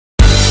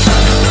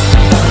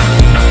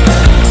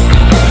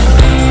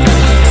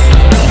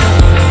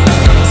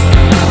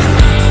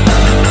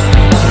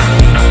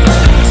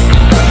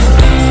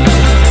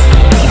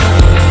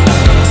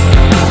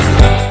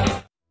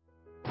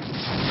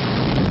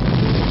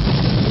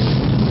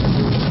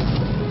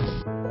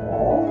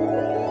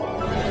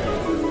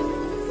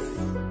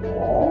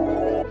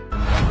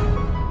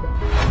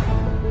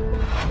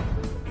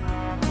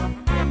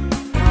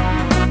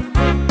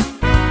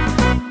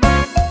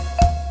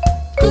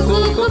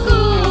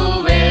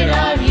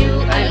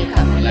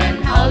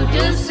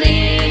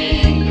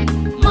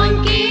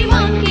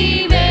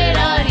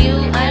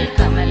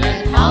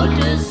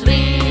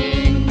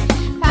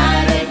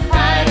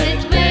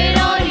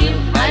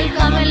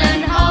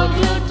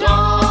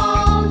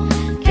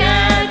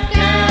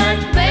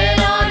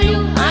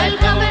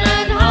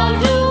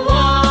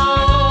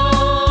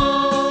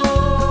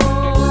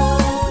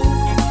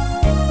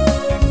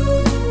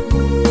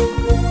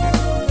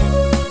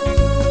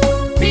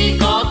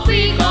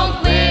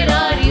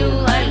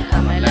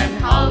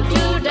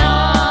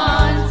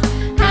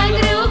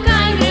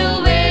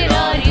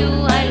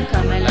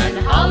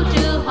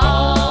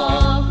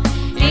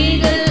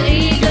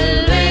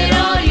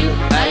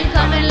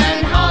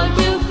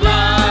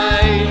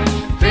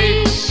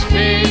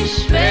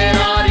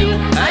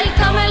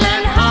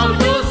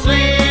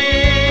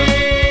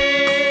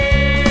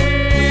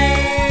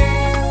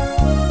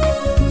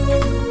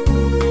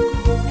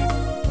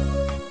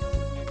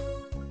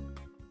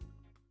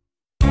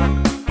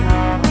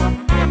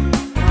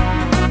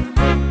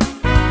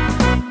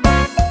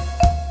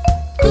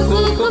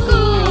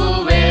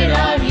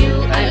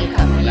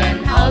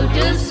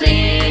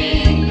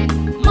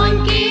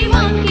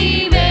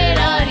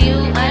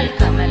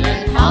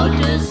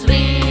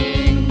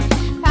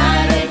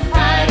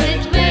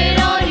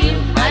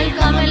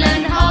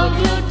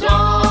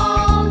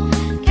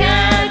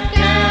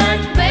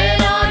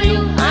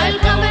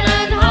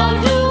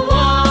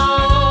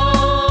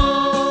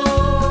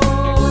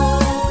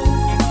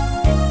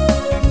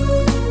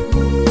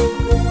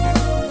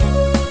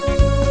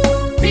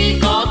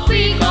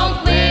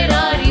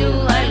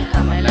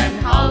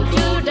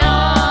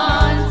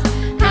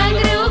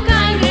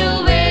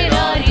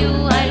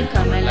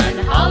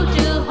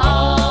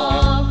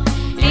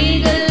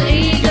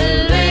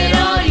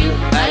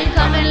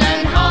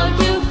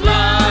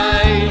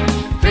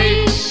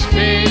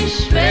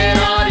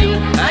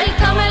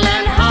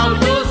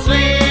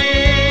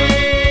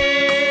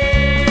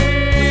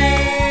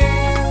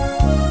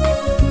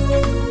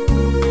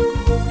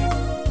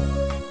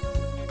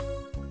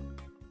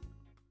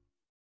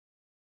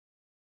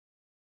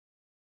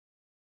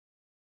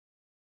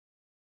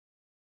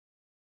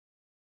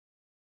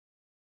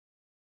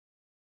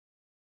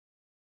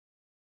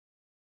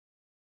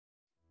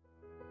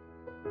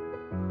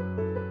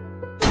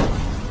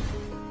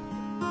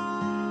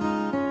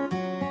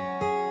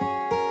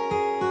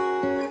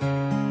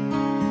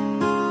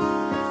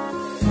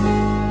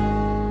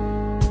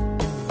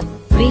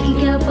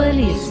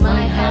apple is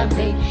my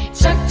habit.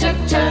 Chuck, chuck,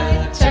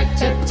 chuck, chuck,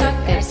 chuck,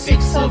 chuck. At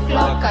 6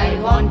 o'clock I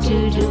want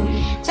to do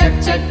it. Chuck,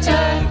 chuck,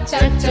 chuck,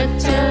 chuck, chuck,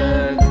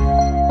 chuck.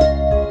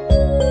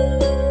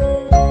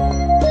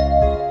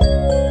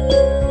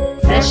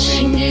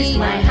 Brushing is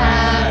my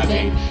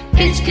habit.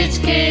 Kids, kids,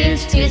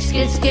 kids, kids,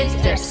 kids, kids.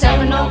 At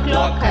 7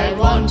 o'clock I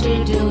want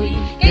to do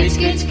it. Kids,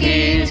 kids,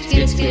 kids,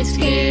 kids, kids,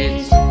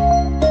 kids.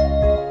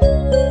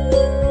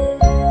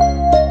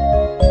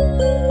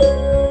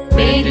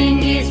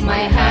 Bathing is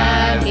my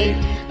habit.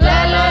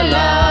 La la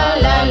la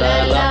la la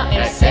la.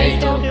 At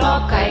 8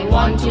 o'clock I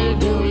want to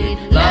do it.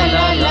 La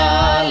la la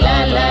la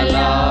la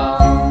la.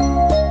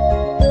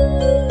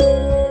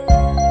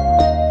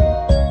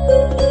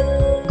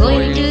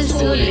 Going to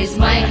school is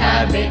my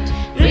habit.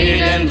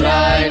 Read and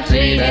write,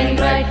 read and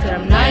write.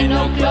 From 9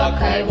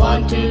 o'clock I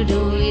want to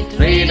do it.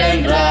 Read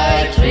and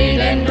write, read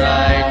and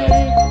write.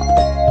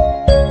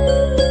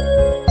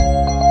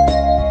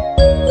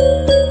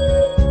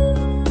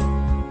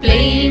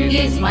 Playing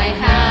is my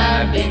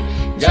habit.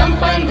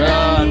 Jump and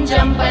run,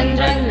 jump and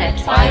run. At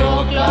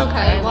 5 o'clock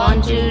I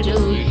want to do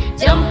it.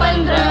 Jump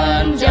and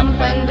run, jump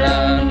and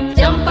run.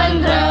 Jump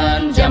and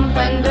run, jump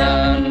and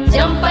run.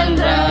 Jump and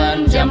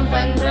run, jump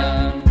and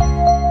run.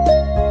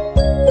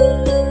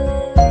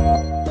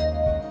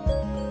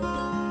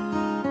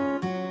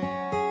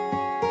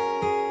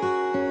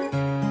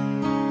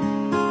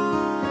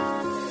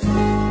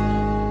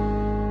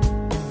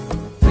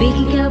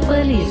 Waking up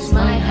early is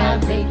my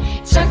habit.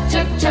 Chuck,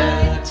 chuck,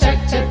 chuck, chuck,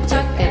 chuck,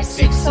 chuck. At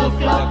 6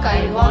 o'clock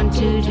I want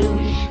to do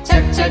it.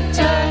 Chuck, chuck,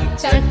 chuck,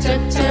 chuck,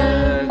 chuck,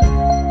 chuck.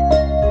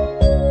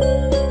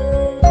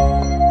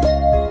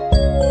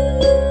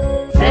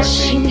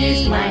 Brushing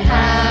is my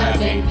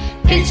habit.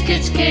 Kids,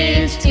 kids,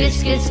 kids,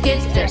 kids, kids,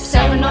 kids. At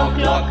 7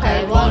 o'clock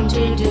I want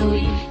to do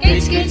it.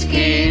 Kids, kids,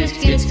 kids,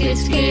 kids,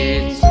 kids,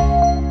 kids.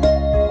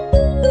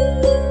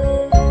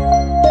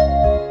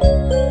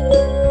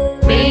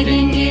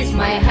 Bathing is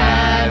my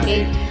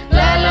habit.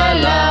 La la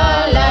la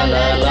la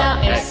la la.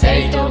 At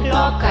 8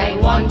 o'clock I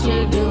want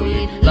to do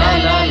it. La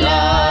la la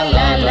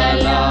la la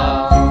la.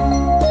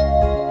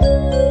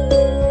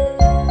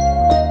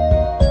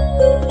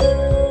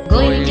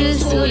 Going to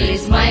school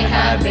is my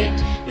habit.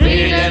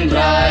 Read and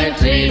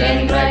write, read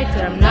and write.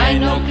 From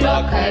 9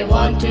 o'clock I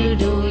want to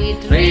do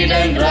it. Read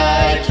and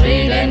write,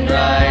 read and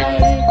write.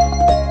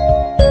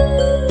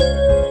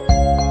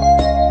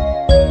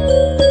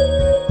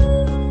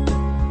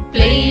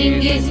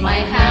 Playing is my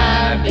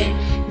habit.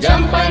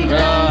 Jump and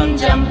run,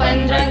 jump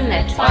and run.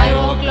 At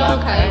 5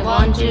 o'clock I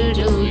want to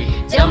do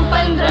it. Jump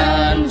and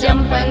run,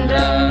 jump and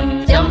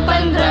run. Jump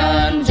and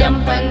run,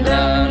 jump and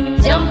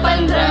run. Jump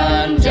and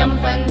run,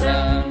 jump and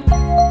run.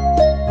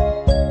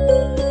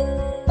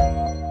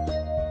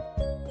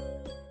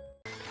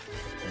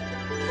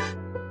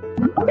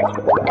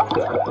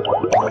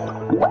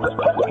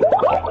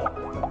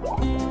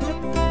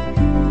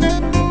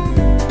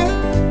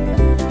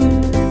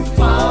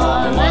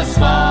 Farmers,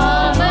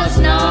 farmers,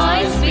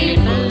 nice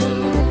people,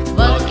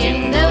 work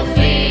in the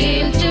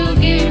field to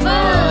give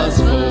us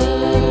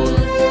food.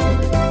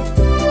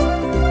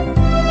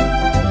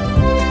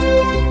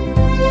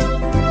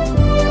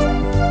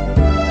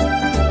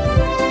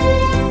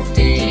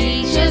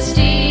 Teachers,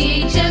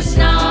 teachers,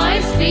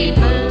 nice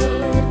people,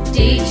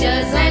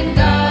 teachers and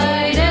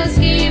guiders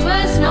give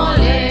us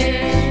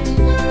knowledge.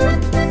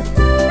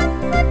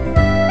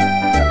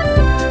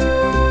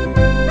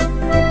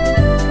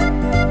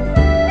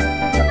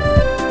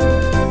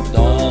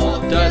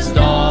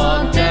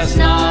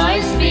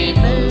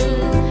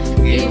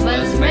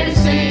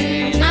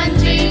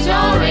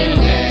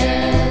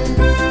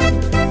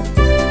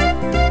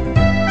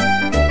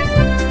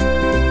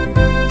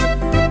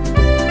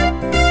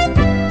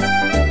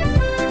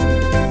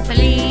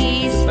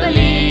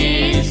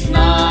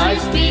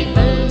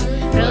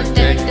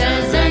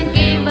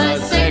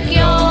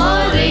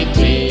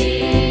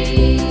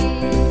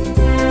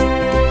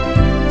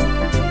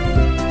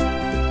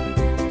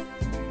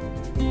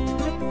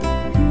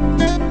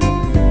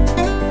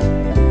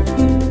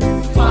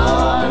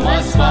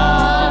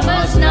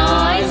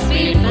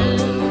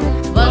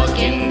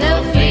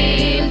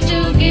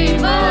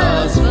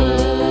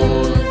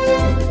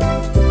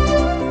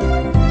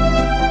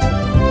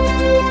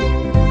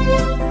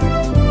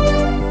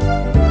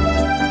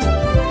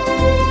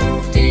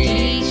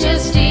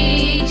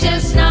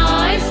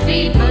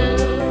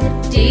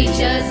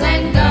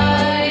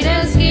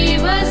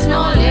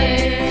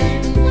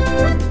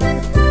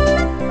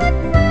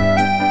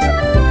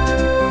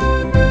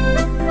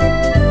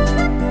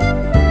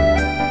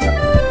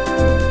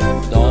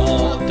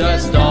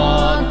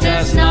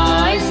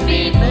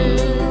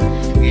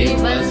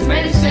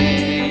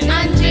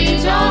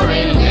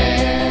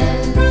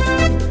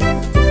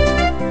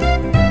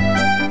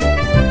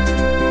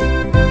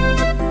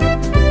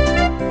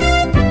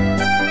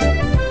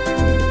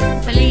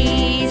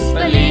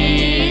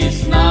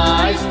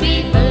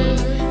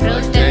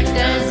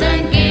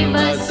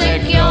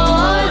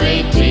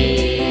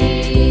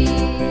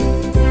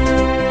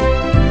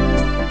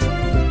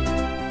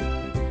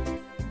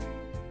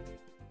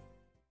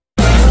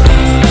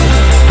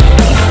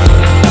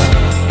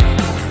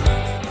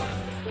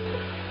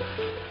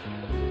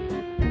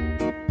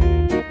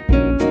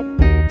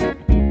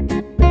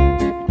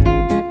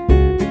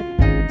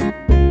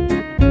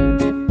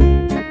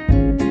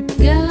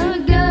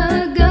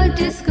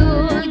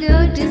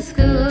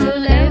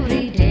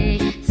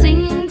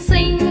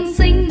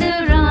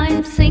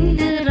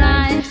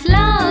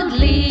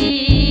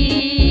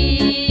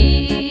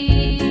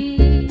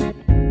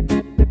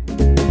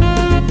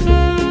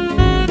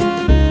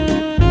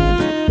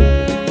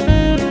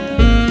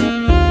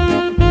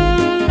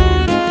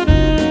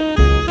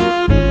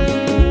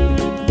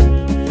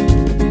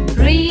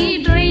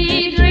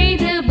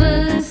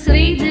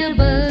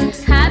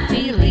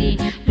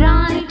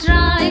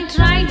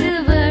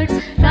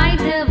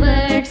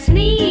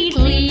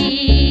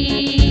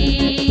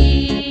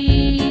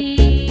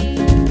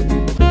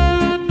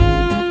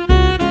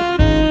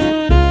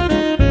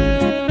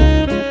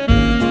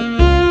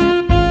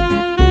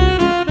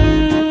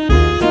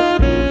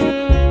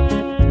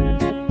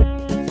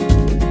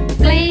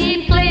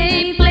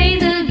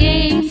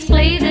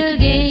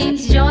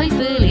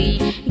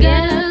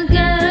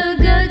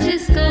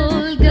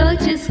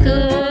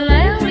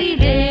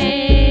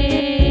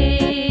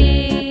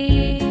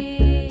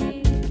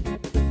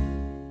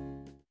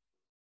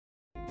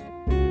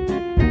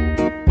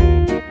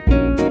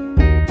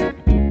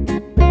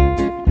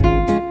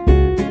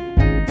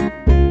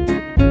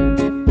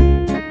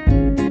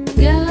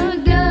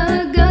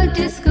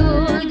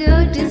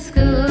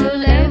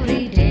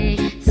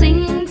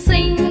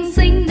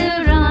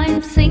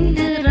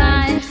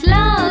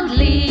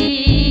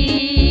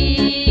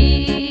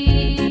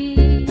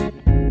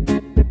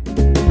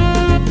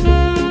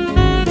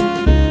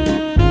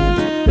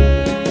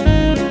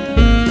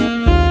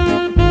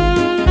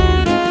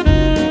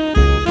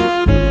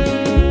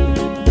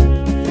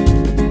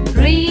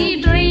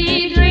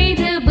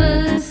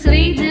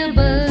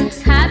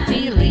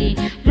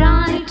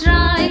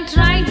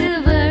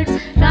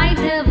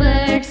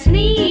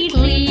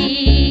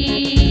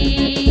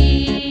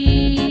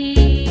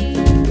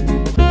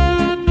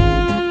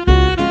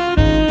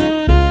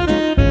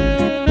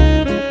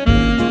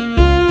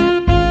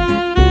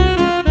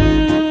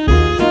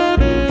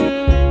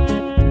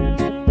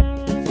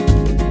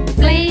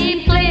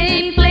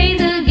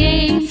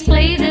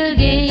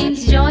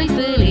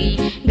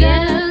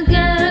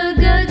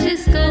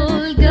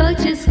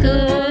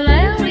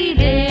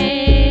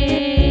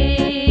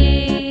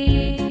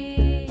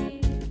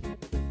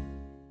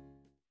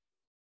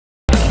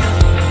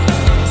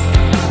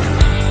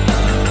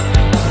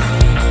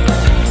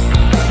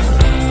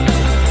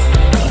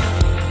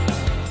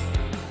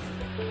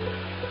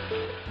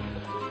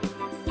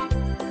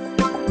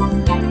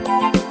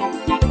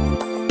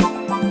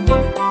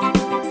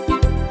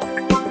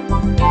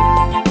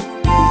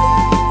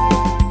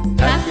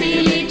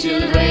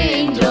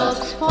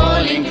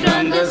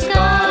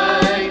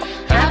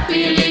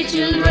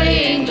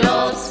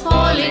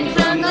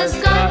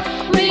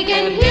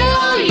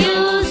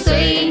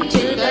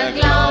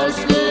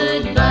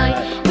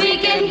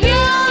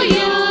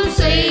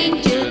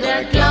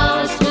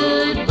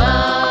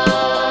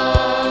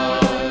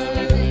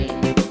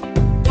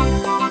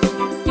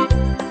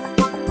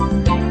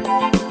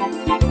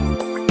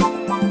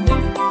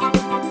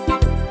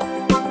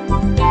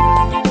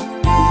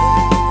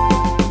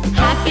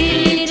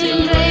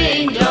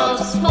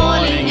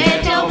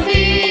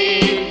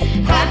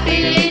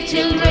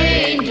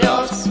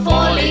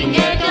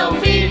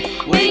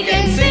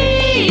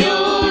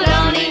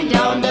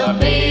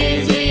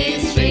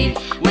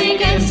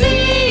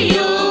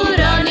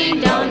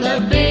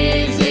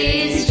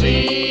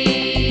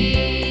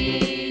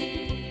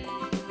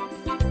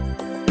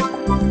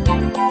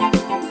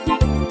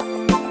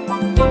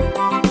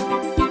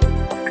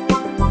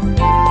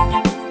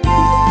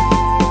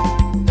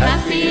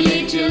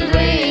 little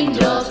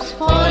raindrops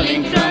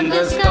falling from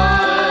the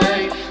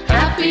sky.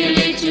 Happy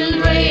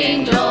little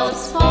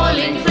raindrops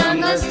falling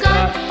from the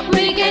sky.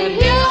 We can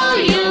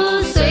hear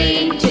you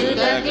saying to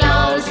the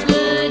clouds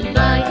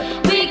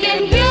goodbye. We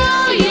can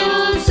hear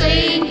you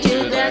saying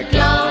to the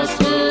clouds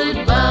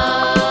goodbye.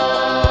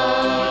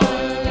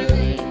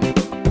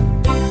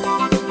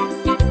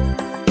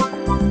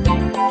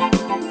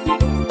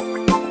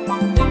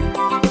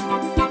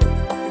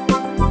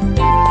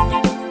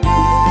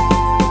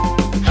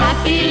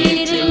 Happy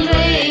little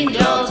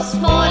raindrops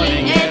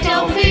falling at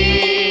our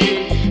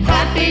feet.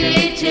 Happy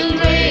little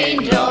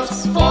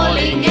raindrops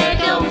falling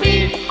at our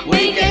feet.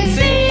 We can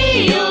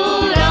see you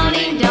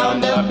running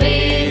down the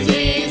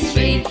busy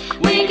street.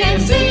 We can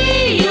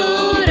see you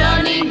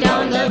running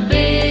down the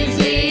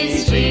busy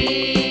street.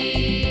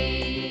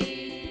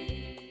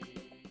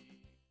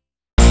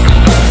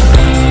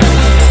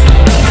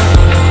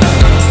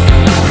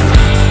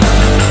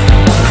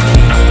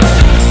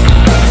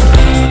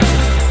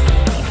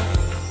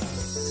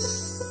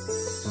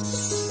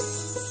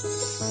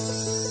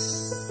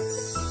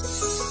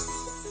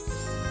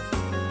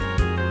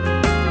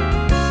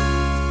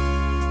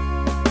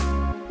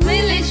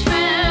 Village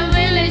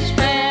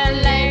fair,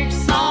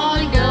 let's all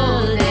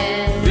go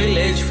there.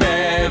 Village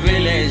fair,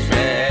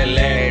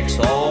 let's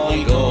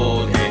all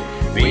go there.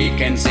 We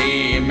can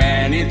see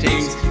many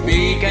things,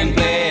 we can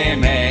play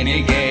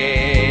many games.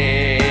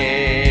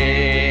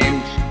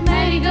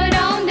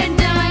 Merry-go-round and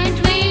giant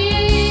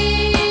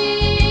wheel,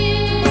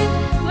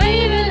 we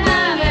will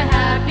have a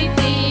happy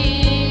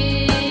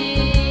feast.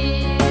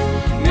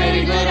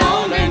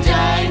 Merry-go-round and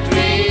giant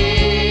wheel,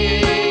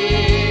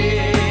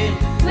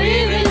 We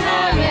will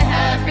have a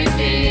happy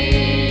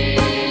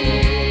feast.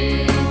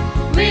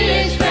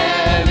 Village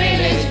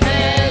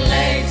fair,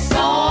 let's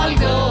all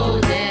go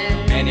there.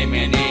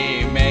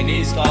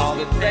 many stores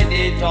with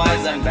pretty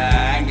toys and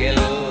bangles.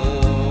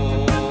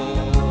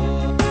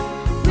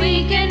 We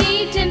can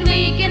eat and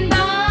we can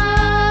buy.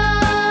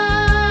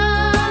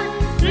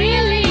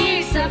 Really,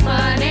 it's a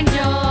fun and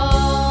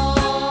joy.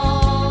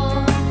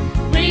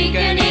 We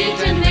can eat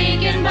and we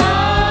can buy.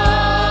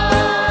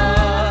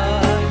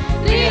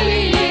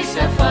 Really, it's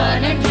a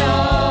fun and joy.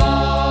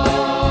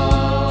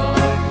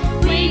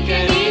 We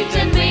can eat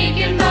and we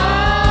can buy.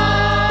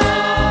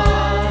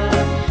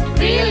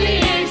 Really,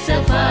 it's a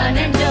fun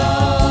and joy.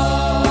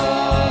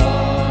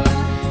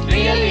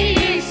 Really,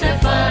 it's a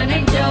fun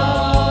and joy.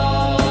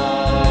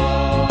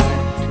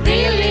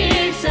 Really,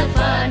 it's a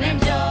fun and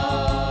joy.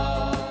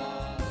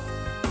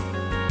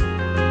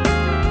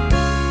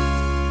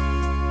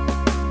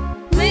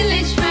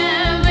 Village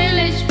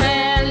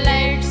fair,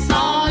 let's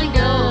all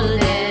go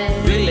there.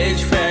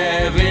 Village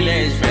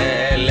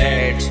fair,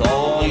 let's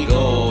all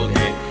go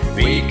there.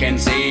 We can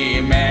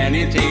see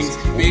many things,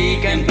 we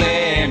can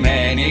play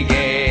many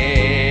games.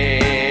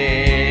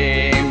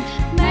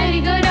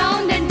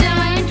 Merry-go-round and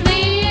giant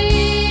wheel,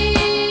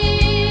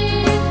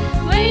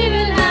 we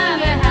will have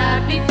a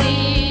happy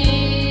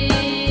feast.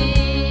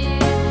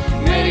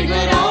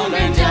 Merry-go-round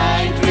and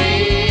giant wheel,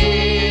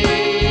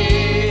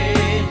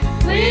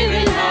 We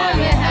will have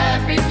a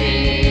happy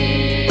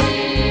feast.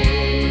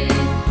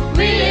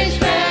 Village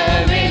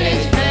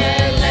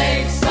fair,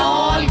 let's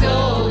all go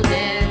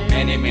there.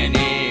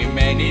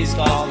 many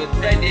stores with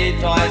pretty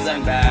toys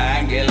and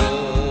bangles.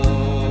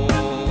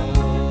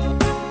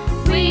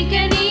 We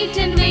can eat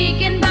and we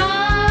can buy.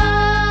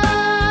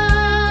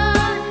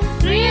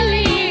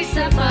 Really, it's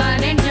a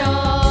fun and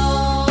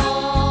joy.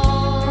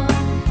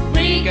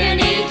 We can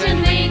eat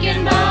and we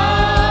can buy.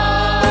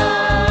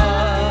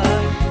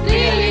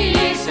 Really,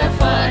 it's a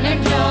fun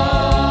and joy.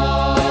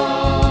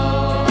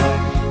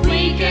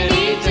 We can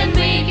eat and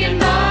we can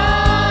buy.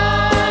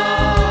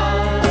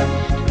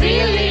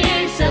 Really,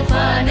 it's a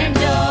fun and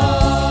joy.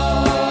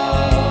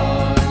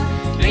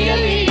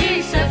 Really,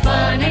 it's a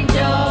fun and joy.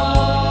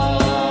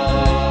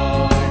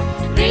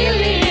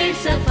 Really,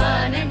 it's a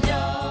fun and joy.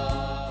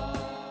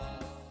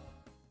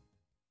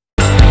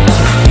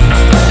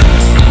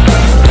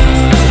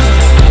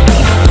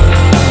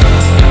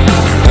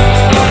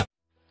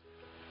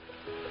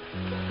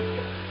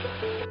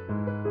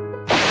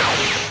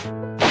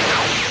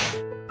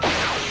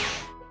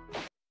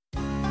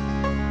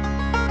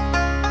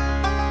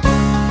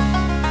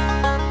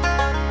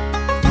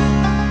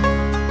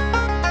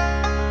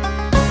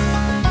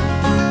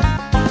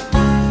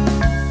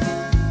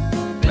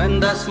 When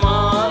the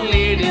small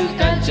needle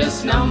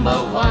touches Number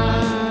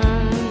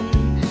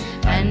 1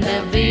 and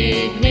the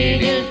big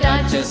needle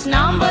touches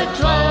number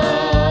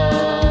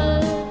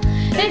 12.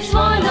 It's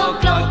 1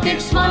 o'clock,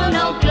 it's 1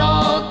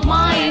 o'clock,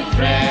 my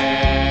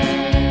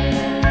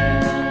friend.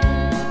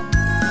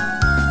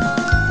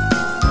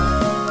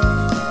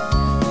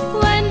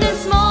 When the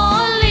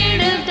small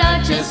needle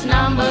touches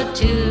number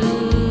 2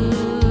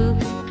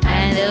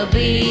 and the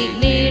big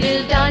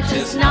needle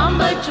touches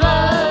number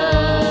 12.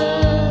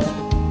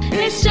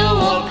 It's 2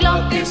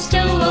 o'clock, it's 2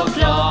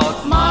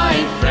 o'clock, my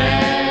friend.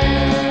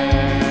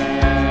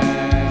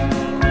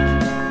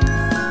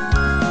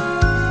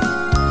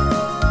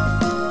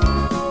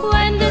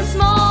 When the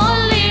small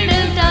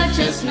needle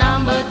touches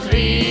number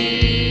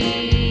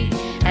 3,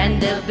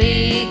 and the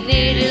big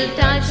needle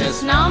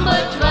touches number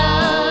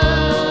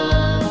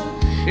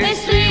 12.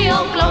 It's 3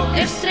 o'clock,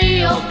 it's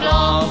 3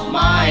 o'clock,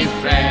 my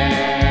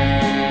friend.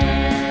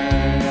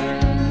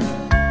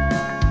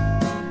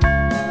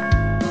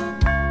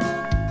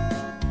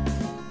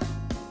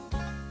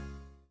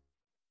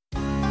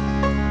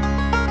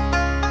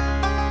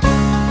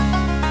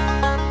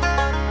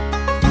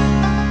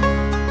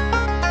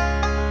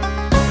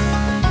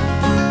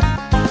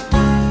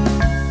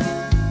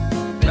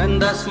 When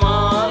the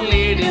small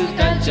needle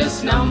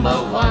touches Number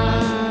 1,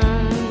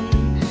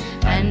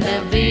 and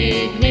the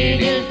big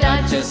needle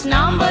touches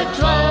number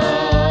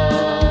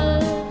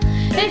 12.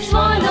 It's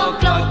 1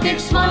 o'clock,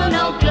 it's 1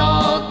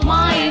 o'clock,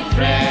 my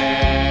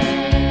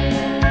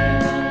friend.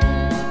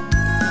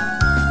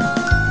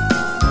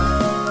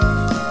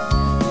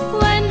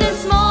 When the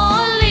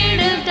small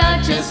needle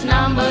touches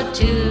number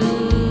 2,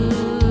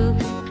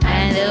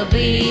 and the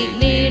big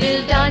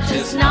needle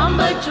touches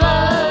number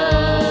 12.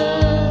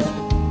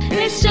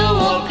 It's 2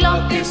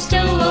 o'clock, it's 2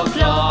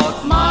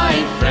 o'clock, my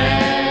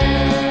friend.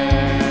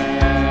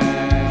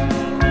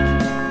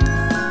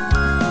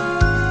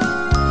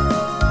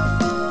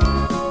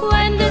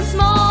 When the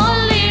small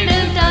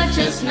needle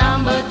touches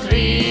number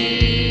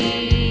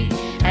 3,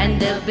 and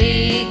the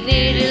big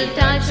needle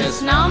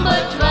touches number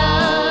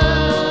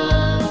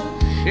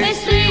 12.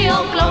 It's 3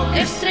 o'clock,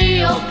 it's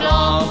 3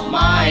 o'clock,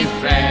 my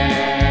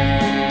friend.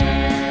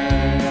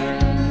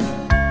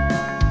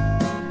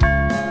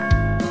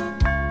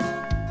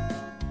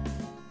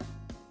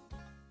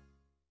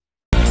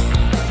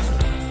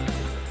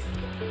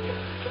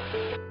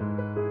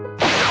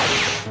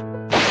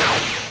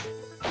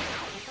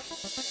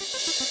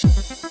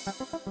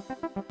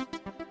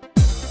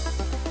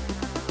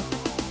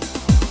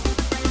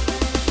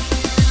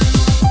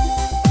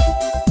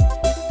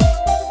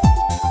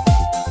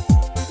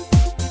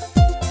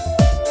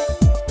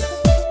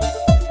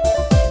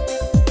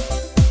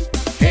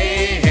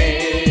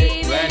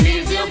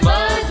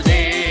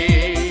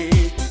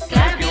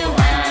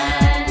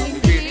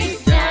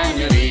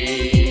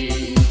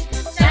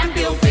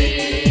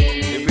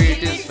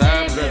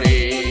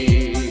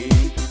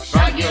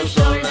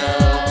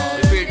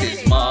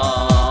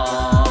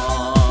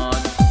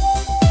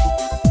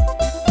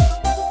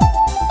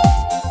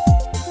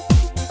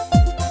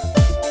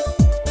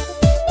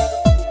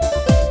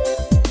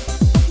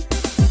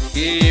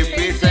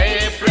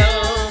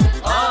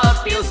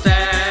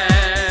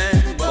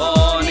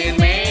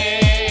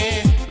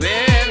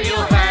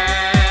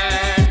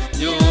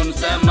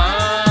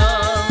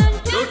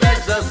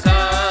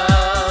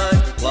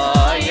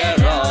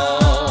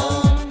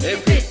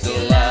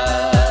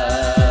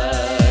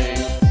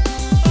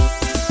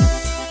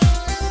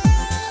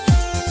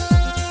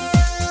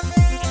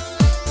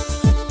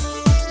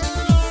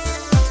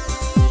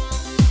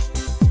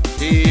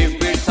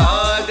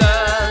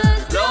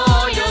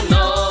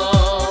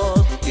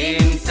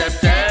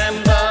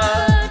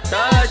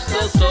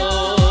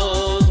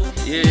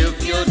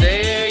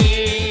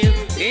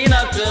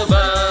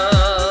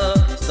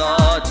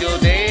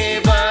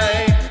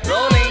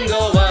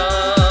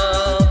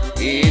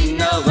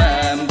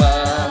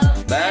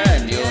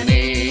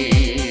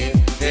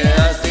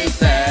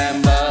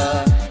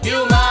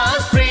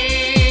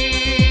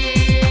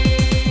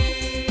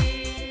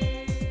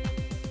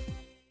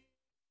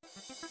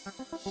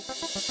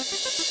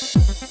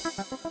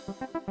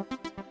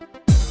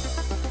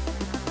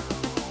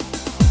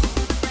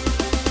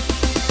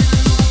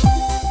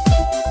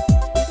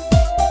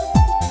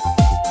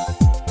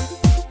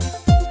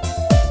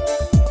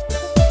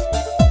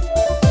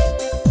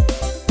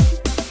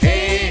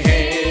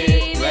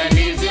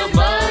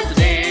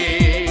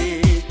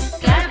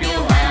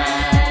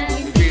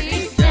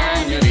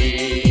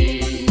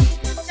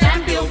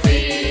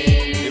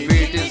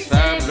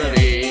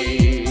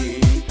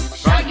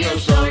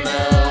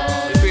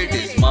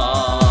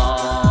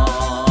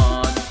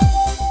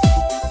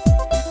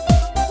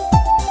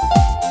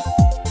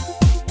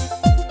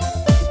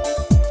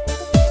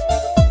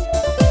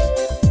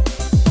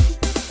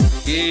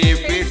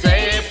 If it's